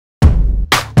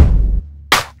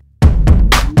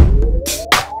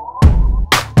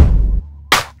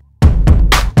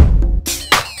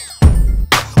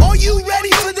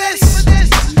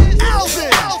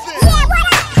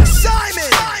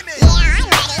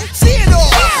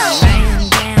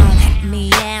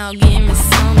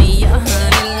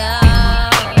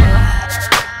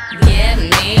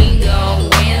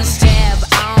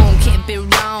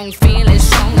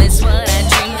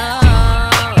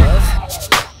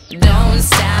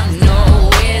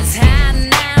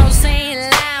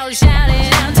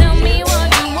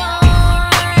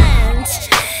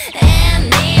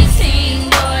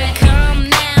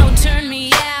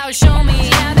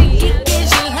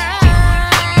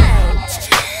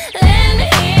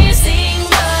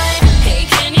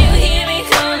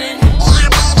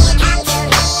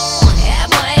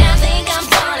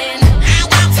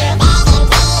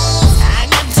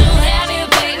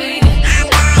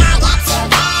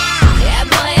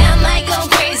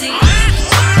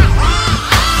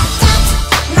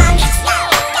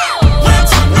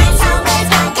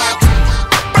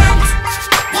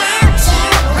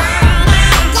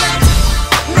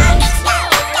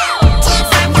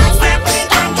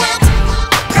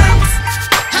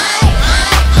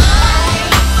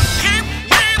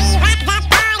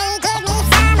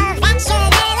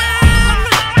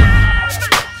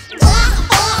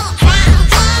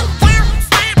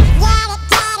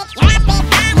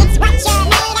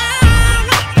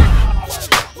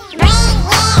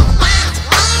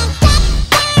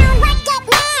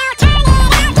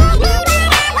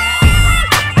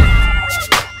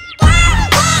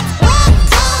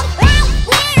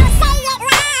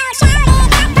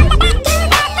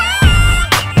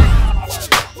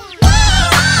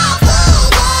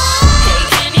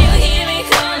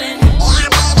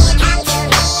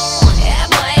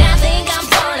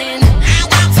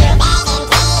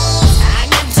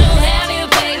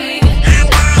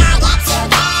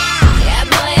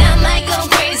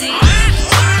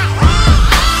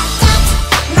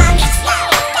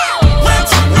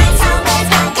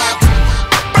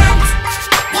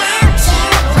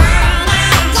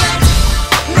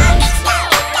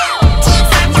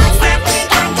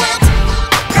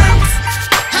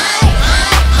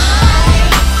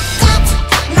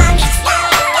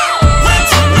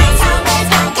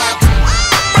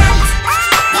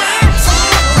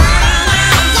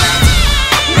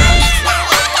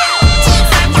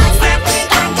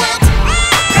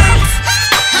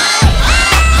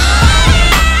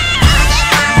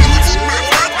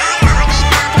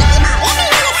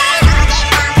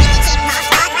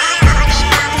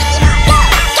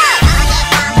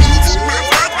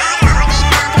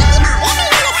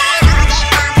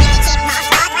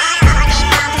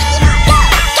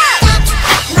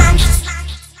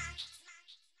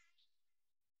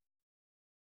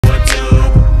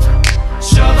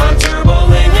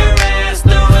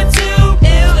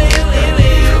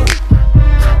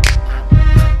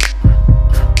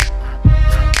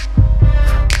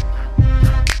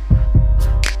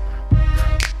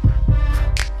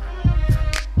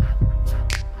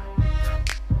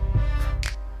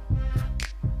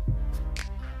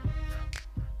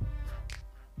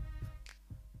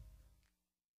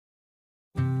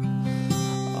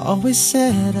Always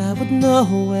said I would know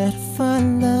where to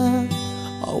find love.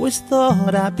 Always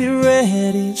thought I'd be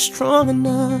ready and strong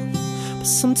enough. But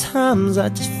sometimes I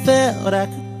just felt I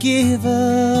could give up.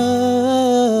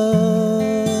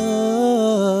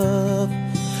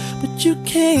 But you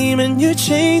came and you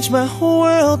changed my whole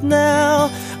world now.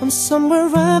 I'm somewhere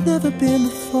I've never been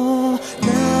before.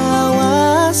 Now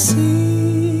I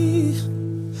see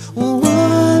what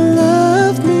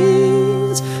love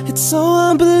means. It's so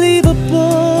unbelievable,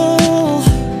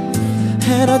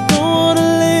 and I don't wanna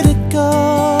let it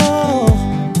go.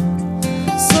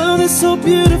 Something so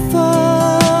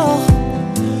beautiful,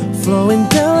 flowing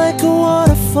down like a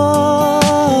waterfall.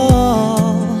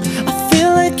 I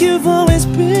feel like you've always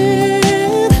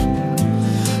been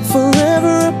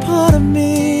forever a part of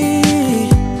me,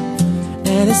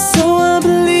 and it's so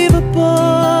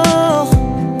unbelievable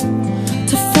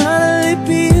to finally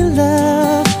be in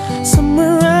love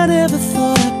somewhere I never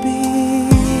thought I'd be.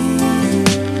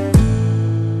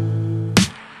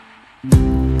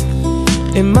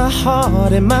 In my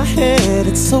heart, in my head,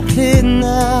 it's so clear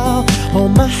now.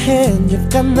 Hold my hand, you've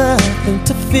got nothing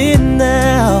to fear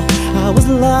now. I was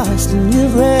lost and you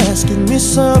rescued me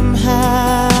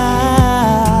somehow.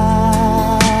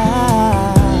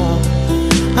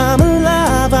 I'm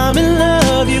alive, I'm in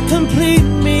love, you complete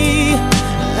me,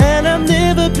 and I've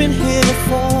never been here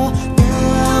before.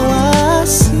 Now I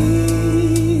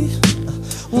see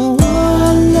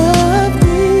what love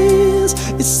means.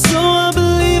 It's so